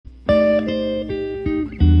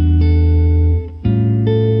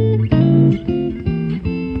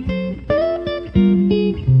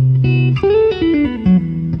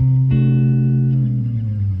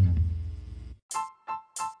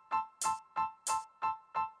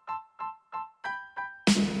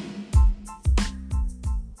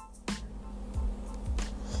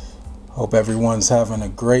Hope everyone's having a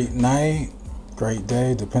great night, great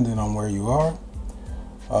day, depending on where you are.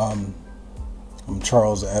 I'm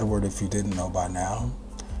Charles Edward, if you didn't know by now.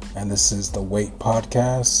 And this is the Wait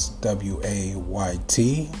Podcast,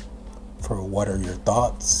 WAYT, for What Are Your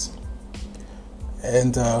Thoughts?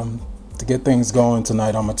 And to get things going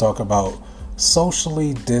tonight, I'm going to talk about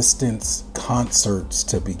socially distanced concerts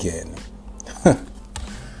to begin.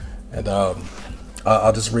 And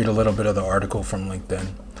I'll just read a little bit of the article from LinkedIn.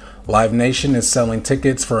 Live Nation is selling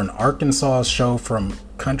tickets for an Arkansas show from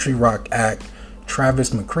country rock act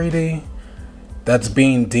Travis McCready that's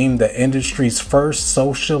being deemed the industry's first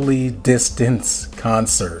socially distanced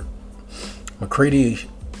concert. McCready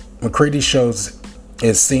shows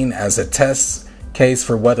is seen as a test case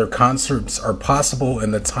for whether concerts are possible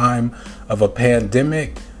in the time of a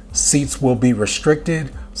pandemic. Seats will be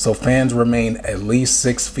restricted, so fans remain at least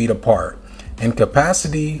 6 feet apart. And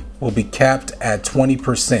capacity will be capped at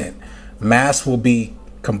 20%. Masks will be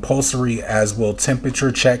compulsory, as will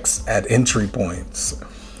temperature checks at entry points.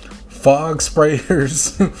 Fog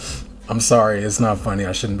sprayers, I'm sorry, it's not funny,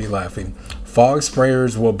 I shouldn't be laughing. Fog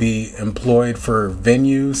sprayers will be employed for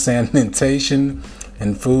venue sanitation,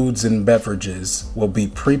 and foods and beverages will be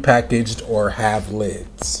prepackaged or have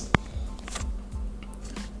lids.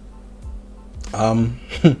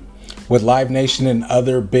 With Live Nation and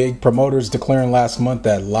other big promoters declaring last month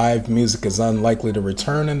that live music is unlikely to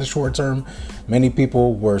return in the short term, many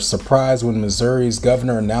people were surprised when Missouri's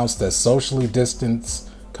governor announced that socially distanced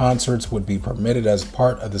concerts would be permitted as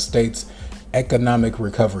part of the state's economic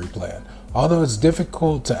recovery plan. Although it's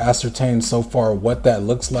difficult to ascertain so far what that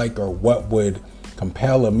looks like or what would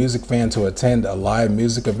compel a music fan to attend a live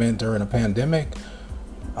music event during a pandemic,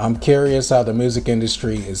 I'm curious how the music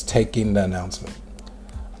industry is taking the announcement.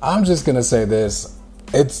 I'm just going to say this.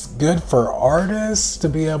 It's good for artists to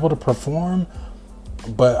be able to perform.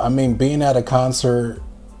 But, I mean, being at a concert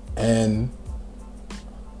and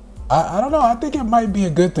I don't know. I think it might be a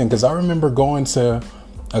good thing because I remember going to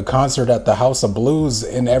a concert at the House of Blues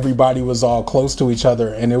and everybody was all close to each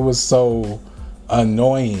other. And it was so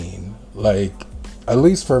annoying. Like, at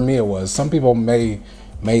least for me it was. Some people may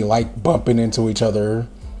like bumping into each other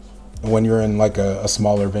when you're in like a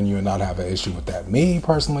smaller venue and not have an issue with that. Me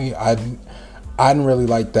personally, I didn't really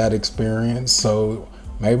like that experience. So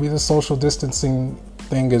maybe the social distancing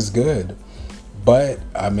thing is good. But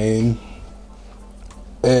I mean,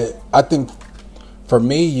 I think for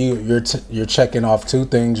me, you're checking off two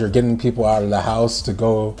things. You're getting people out of the house to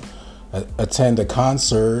go attend a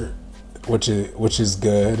concert, which is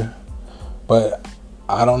good. But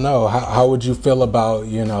I don't know. How would you feel about,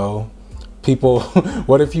 people,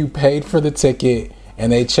 what if you paid for the ticket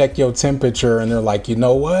and they check your temperature and they're like, you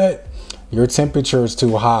know what? Your temperature is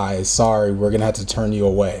too high. Sorry, we're going to have to turn you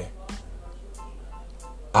away.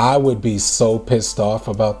 I would be so pissed off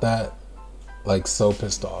about that. Like, so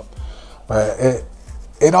pissed off. But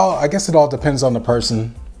I guess it all depends on the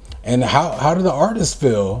person. And how do the artists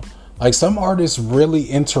feel? Like, some artists really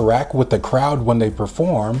interact with the crowd when they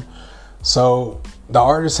perform. So the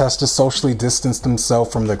artist has to socially distance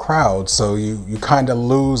themselves from the crowd. So you kind of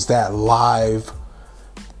lose that live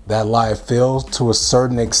feel to a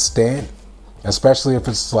certain extent, especially if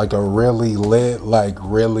it's like a really lit, like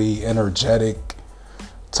really energetic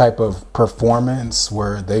type of performance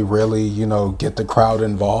where they really, get the crowd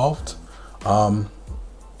involved.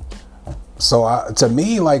 So to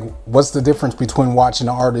me, like, what's the difference between watching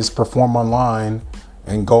an artist perform online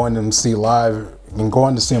and going to see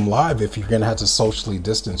them live if you're going to have to socially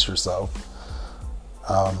distance yourself?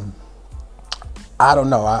 I don't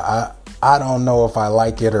know. I don't know if I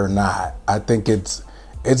like it or not. I think it's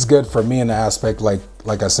good for me in the aspect,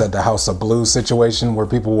 like I said, the House of Blues situation where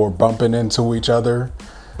people were bumping into each other.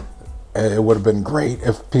 It would have been great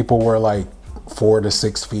if people were like 4 to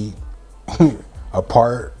 6 feet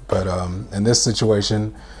apart. But in this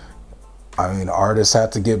situation, I mean, artists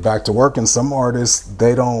have to get back to work, and some artists,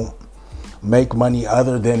 they don't make money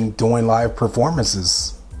other than doing live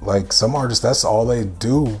performances. Like, some artists, that's all they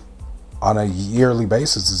do on a yearly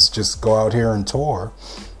basis is just go out here and tour.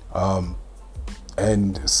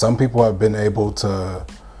 And some people have been able to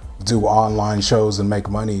do online shows and make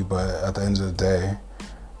money, but at the end of the day,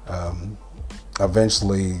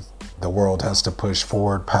 eventually the world has to push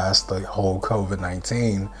forward past the whole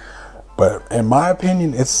COVID-19. But in my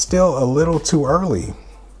opinion, it's still a little too early.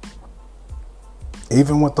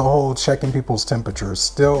 Even with the whole checking people's temperature,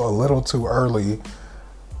 still a little too early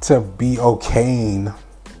to be okaying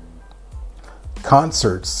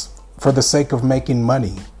concerts for the sake of making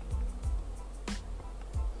money.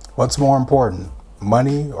 What's more important,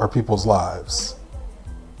 money or people's lives?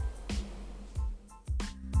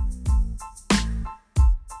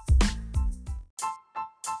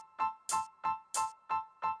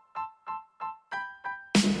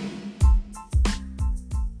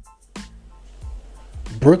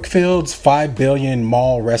 Brookfield's $5 billion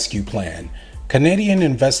mall rescue plan. Canadian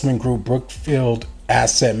investment group Brookfield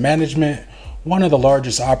Asset Management, one of the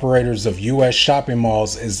largest operators of U.S. shopping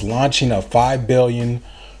malls, is launching a $5 billion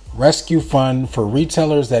rescue fund for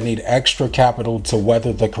retailers that need extra capital to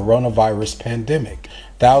weather the coronavirus pandemic.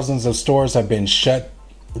 Thousands of stores have been shut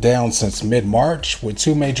down since mid-March, with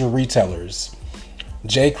two major retailers,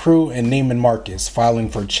 J.Crew and Neiman Marcus,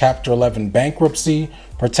 filing for Chapter 11 bankruptcy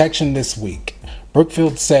protection this week.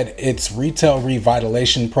 Brookfield said its retail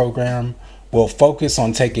revitalization program will focus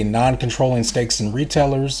on taking non-controlling stakes in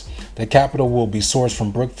retailers. The capital will be sourced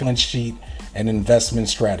from Brookfield sheet and investment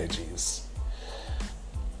strategies.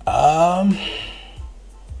 I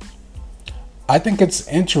think it's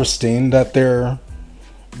interesting that they're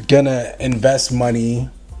gonna invest money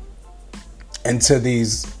into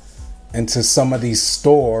some of these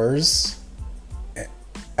stores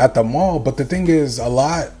at the mall, but the thing is, a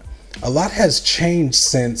lot has changed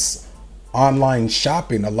since online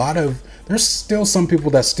shopping. There's still some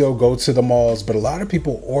people that still go to the malls, but a lot of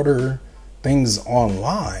people order things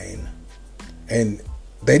online, and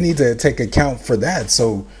they need to take account for that.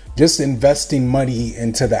 So just investing money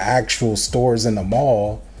into the actual stores in the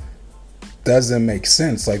mall doesn't make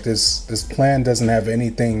sense. Like this plan doesn't have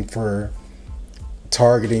anything for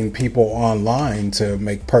targeting people online to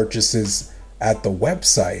make purchases at the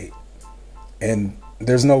website. And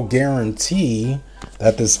there's no guarantee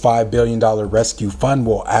that this $5 billion rescue fund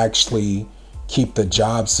will actually keep the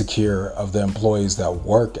job secure of the employees that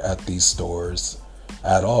work at these stores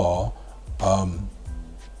at all.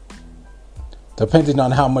 Depending on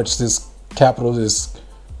how much this capital this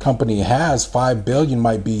company has, $5 billion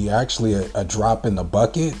might be actually a drop in the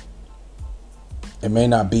bucket. It may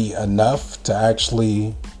not be enough to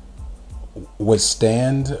actually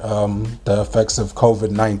withstand the effects of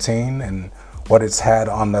COVID-19 and what it's had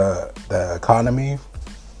on the economy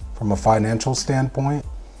from a financial standpoint.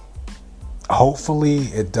 Hopefully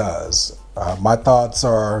it does. My thoughts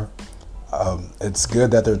are it's good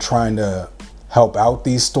that they're trying to help out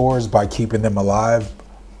these stores by keeping them alive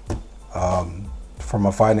from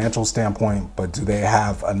a financial standpoint, but do they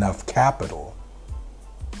have enough capital?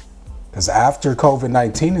 Because after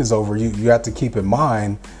COVID-19 is over, you have to keep in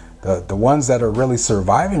mind the ones that are really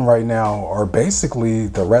surviving right now are basically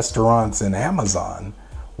the restaurants and Amazon,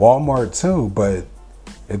 Walmart too, but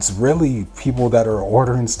it's really people that are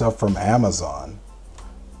ordering stuff from Amazon.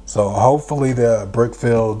 So hopefully the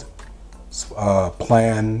Brookfield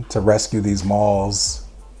plan to rescue these malls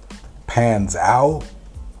pans out.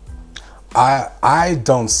 I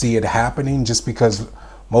don't see it happening just because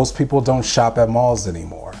most people don't shop at malls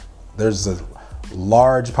anymore. There's a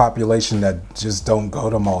large population that just don't go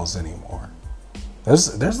to malls anymore. There's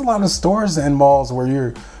a lot of stores and malls where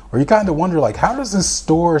you kind of wonder, like, how does this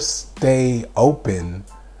store stay open?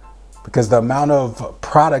 Because the amount of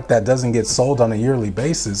product that doesn't get sold on a yearly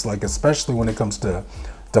basis, like especially when it comes to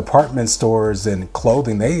department stores and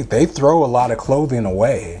clothing, they throw a lot of clothing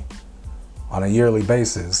away on a yearly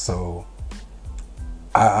basis. So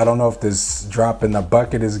I don't know if this drop in the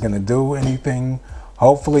bucket is going to do anything.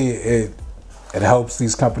 Hopefully it helps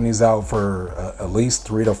these companies out for at least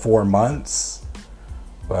 3 to 4 months.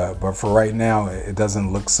 But for right now, it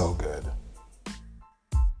doesn't look so good.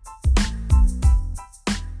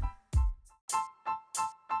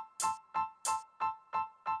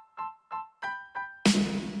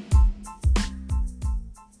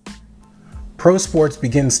 Pro sports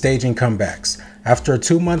begin staging comebacks. After a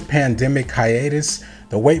 2-month pandemic hiatus,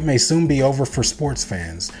 the wait may soon be over for sports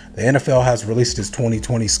fans. The NFL has released its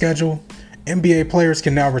 2020 schedule. NBA players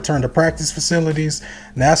can now return to practice facilities.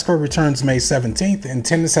 NASCAR returns May 17th, and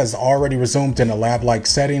tennis has already resumed in a lab-like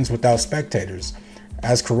settings without spectators.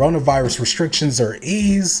 As coronavirus restrictions are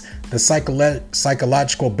eased, the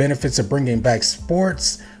psychological benefits of bringing back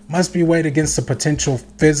sports must be weighed against the potential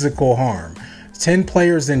physical harm. 10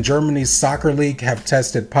 players in Germany's soccer league have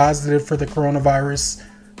tested positive for the coronavirus.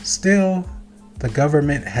 Still, the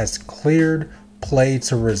government has cleared play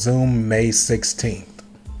to resume May 16th.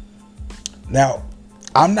 Now,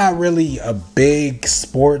 I'm not really a big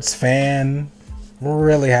sports fan.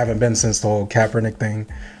 Really haven't been since the whole Kaepernick thing.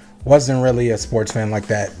 Wasn't really a sports fan like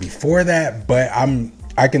that before that, but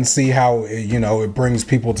I can see how it brings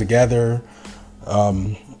people together.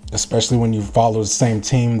 Especially when you follow the same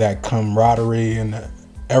team, that camaraderie and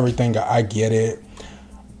everything. I get it.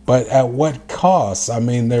 But at what cost? I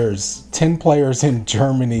mean, there's 10 players in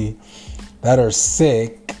Germany that are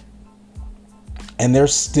sick, and they're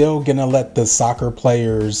still going to let the soccer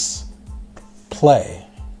players play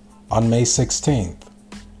on May 16th.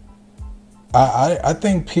 I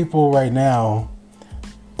think people right now,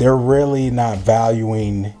 they're really not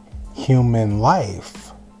valuing human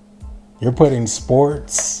life. You're putting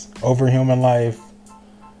sports over human life.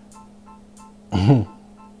 You're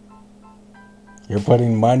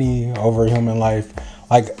putting money over human life.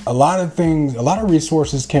 Like, a lot of things, a lot of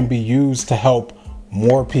resources can be used to help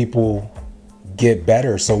more people get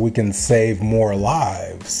better so we can save more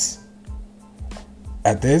lives.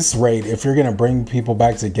 At this rate, if you're going to bring people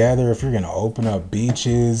back together, if you're going to open up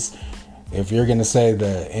beaches, if you're going to say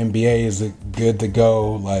the NBA is good to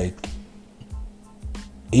go, like,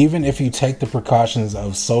 even if you take the precautions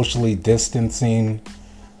of socially distancing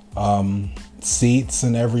seats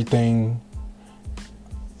and everything,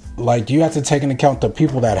 like, you have to take into account the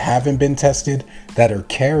people that haven't been tested, that are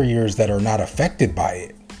carriers, that are not affected by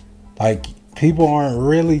it. Like, people aren't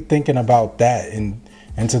really thinking about that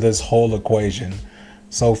into this whole equation.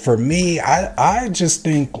 So for me, I just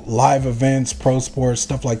think live events, pro sports,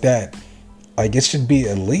 stuff like that, like, it should be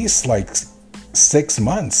at least like 6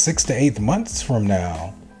 months, 6 to 8 months from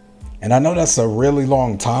now. And I know that's a really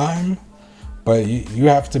long time, but you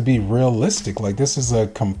have to be realistic. Like, this is a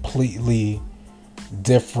completely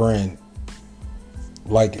different,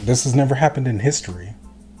 like, this has never happened in history.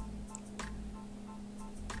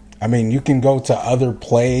 I mean, you can go to other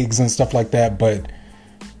plagues and stuff like that, but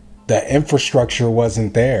the infrastructure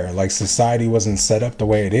wasn't there. Like, society wasn't set up the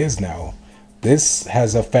way it is now. This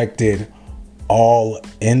has affected all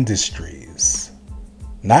industries,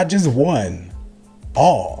 not just one,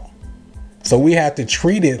 all. So we have to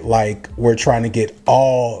treat it like we're trying to get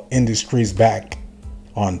all industries back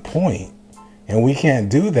on point. And we can't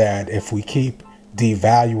do that if we keep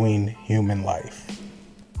devaluing human life.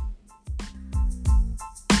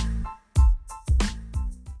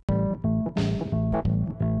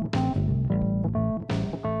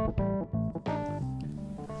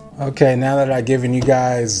 Okay, now that I've given you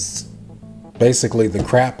guys basically the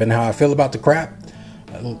crap and how I feel about the crap,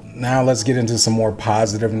 now let's get into some more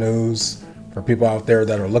positive news for people out there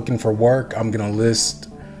that are looking for work. I'm going to list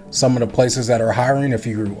some of the places that are hiring. If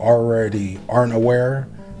you already aren't aware,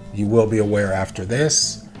 you will be aware after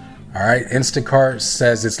this. All right, Instacart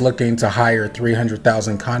says it's looking to hire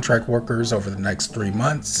 300,000 contract workers over the next 3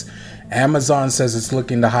 months. Amazon says it's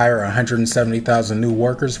looking to hire 170,000 new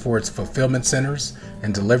workers for its fulfillment centers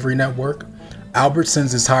and delivery network.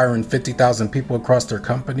 Albertsons is hiring 50,000 people across their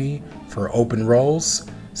company for open roles.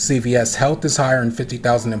 CVS Health is hiring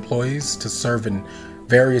 50,000 employees to serve in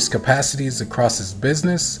various capacities across its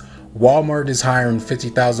business. Walmart is hiring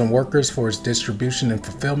 50,000 workers for its distribution and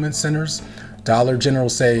fulfillment centers. Dollar General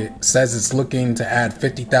says it's looking to add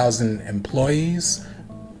 50,000 employees.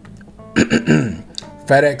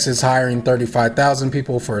 FedEx is hiring 35,000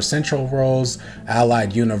 people for essential roles.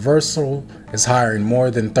 Allied Universal is hiring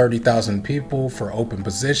more than 30,000 people for open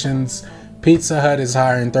positions. Pizza Hut is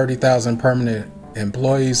hiring 30,000 permanent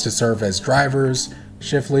employees to serve as drivers,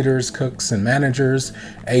 shift leaders, cooks, and managers.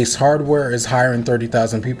 Ace Hardware is hiring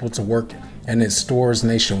 30,000 people to work in its stores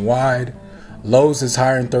nationwide. Lowe's is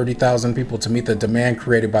hiring 30,000 people to meet the demand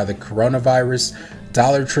created by the coronavirus.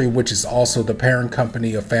 Dollar Tree, which is also the parent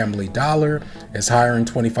company of Family Dollar, is hiring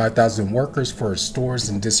 25,000 workers for its stores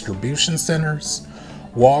and distribution centers.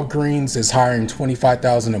 Walgreens is hiring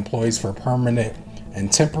 25,000 employees for permanent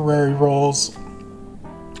and temporary roles.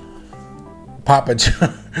 Papa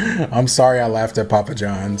John, I'm sorry I laughed at Papa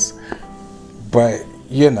John's, but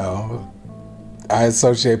you know, I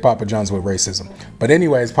associate Papa John's with racism. But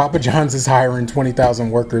anyways, Papa John's is hiring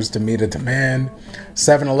 20,000 workers to meet a demand.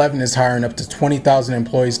 7-Eleven is hiring up to 20,000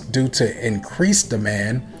 employees due to increased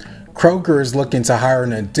demand. Kroger is looking to hire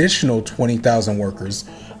an additional 20,000 workers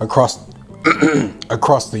across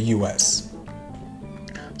the U.S.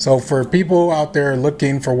 So for people out there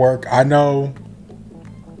looking for work, I know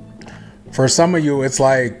for some of you, it's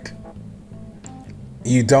like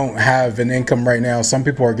you don't have an income right now. Some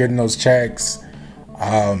people are getting those checks.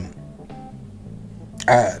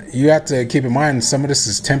 You have to keep in mind some of this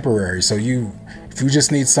is temporary. So if you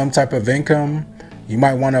just need some type of income, you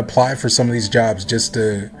might want to apply for some of these jobs just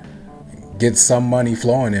to get some money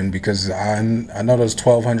flowing in, because I know those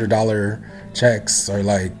 $1,200 checks are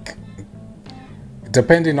like,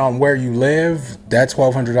 depending on where you live, that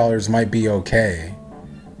 $1,200 might be okay.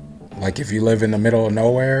 Like if you live in the middle of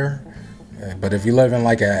nowhere, but if you live in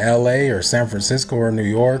like a LA or San Francisco or New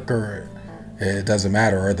York, or it doesn't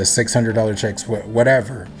matter, or the $600 checks,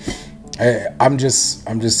 whatever. I'm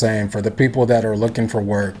just saying, for the people that are looking for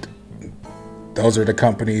work, those are the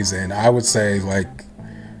companies, and I would say like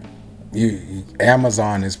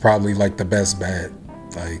Amazon is probably like the best bet.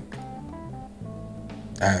 Like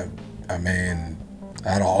I mean,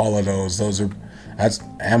 out of all of those are That's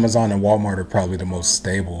Amazon and Walmart are probably the most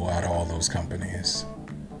stable out of all those companies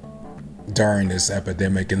during this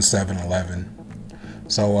epidemic, and 7-Eleven.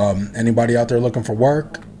 So anybody out there looking for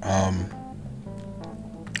work,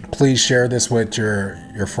 please share this with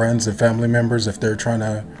your friends and family members if they're trying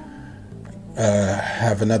to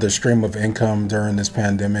have another stream of income during this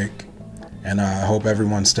pandemic. And I hope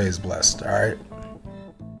everyone stays blessed. All right.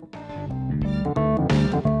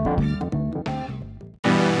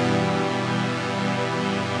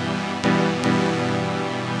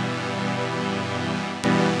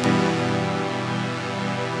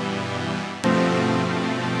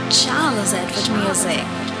 Charles Edward Music.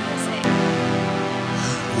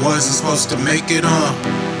 Wasn't supposed to make it,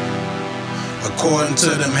 according to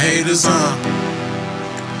them haters,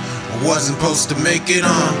 Wasn't supposed to make it,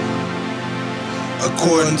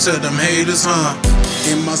 according to them haters,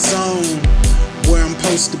 In my zone, where I'm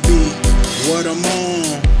supposed to be, what I'm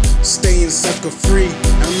on, staying sucker free.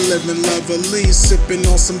 I'm living lovely, sipping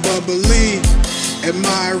on some bubbly,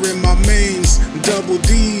 admiring my mains, double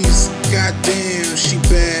D's. Goddamn, she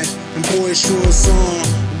bad, and boy shorts on,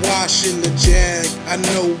 washing the jag. I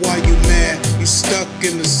know why you mad. You stuck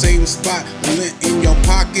in the same spot, lint in your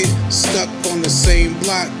pocket, stuck on the same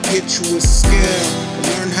block. Get you a scale,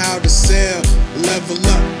 learn how to sell, level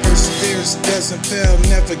up, perseverance doesn't fail,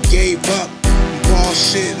 never gave up. Ball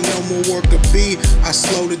shit, no more work a beat. I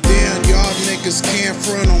slowed it down, y'all niggas can't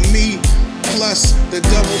front on me. Plus, the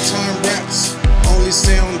double time raps only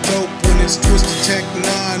sound dope when it's Twisted Tech 9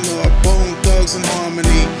 or Bone Thugs and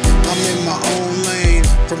Harmony. I'm in my own lane,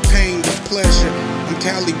 from pain to pleasure. I'm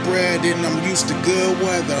Cali bred and I'm used to good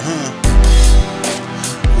weather,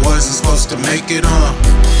 Wasn't supposed to make it,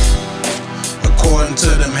 according to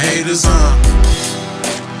them haters,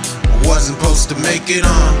 Wasn't supposed to make it,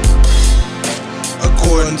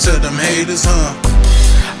 according to them haters,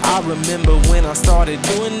 I remember when I started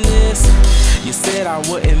doing this. You said I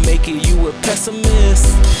wouldn't make it, you were pessimist.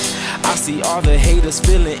 I see all the haters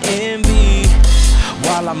feeling envy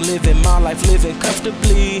while I'm living my life, living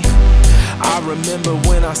comfortably. I remember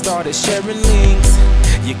when I started sharing links.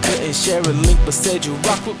 You couldn't share a link but said you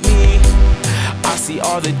rock with me. I see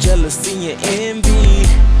all the jealousy and envy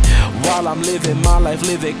while I'm living my life,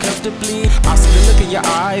 living comfortably. I see the look in your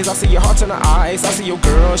eyes, I see your heart turn to ice. I see your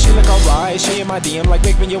girl, she look alright. She in my DM like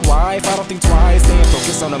make me your wife. I don't think twice, staying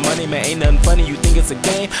focused on the money, man, ain't nothing funny. You think it's a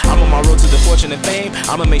game? I'm on my road to the fortune and fame.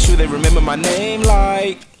 I'ma make sure they remember my name.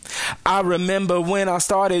 Like, I remember when I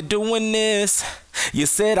started doing this. You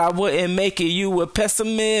said I wouldn't make it, you were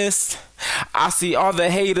pessimist. I see all the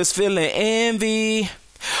haters feeling envy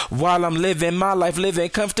while I'm living my life, living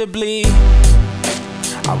comfortably.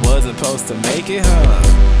 I wasn't supposed to make it,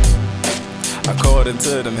 according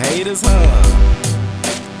to them haters,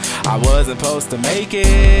 I wasn't supposed to make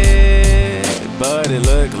it, but it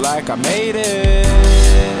looked like I made it,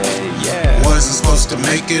 yeah. Wasn't supposed to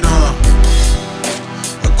make it,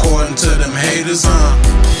 according to them haters,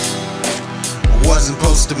 Wasn't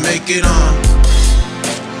supposed to make it,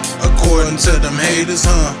 according to them haters,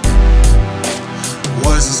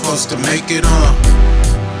 Wasn't supposed to make it,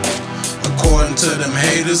 according to them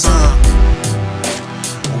haters,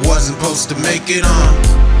 Wasn't supposed to make it,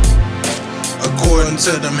 according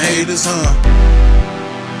to them haters,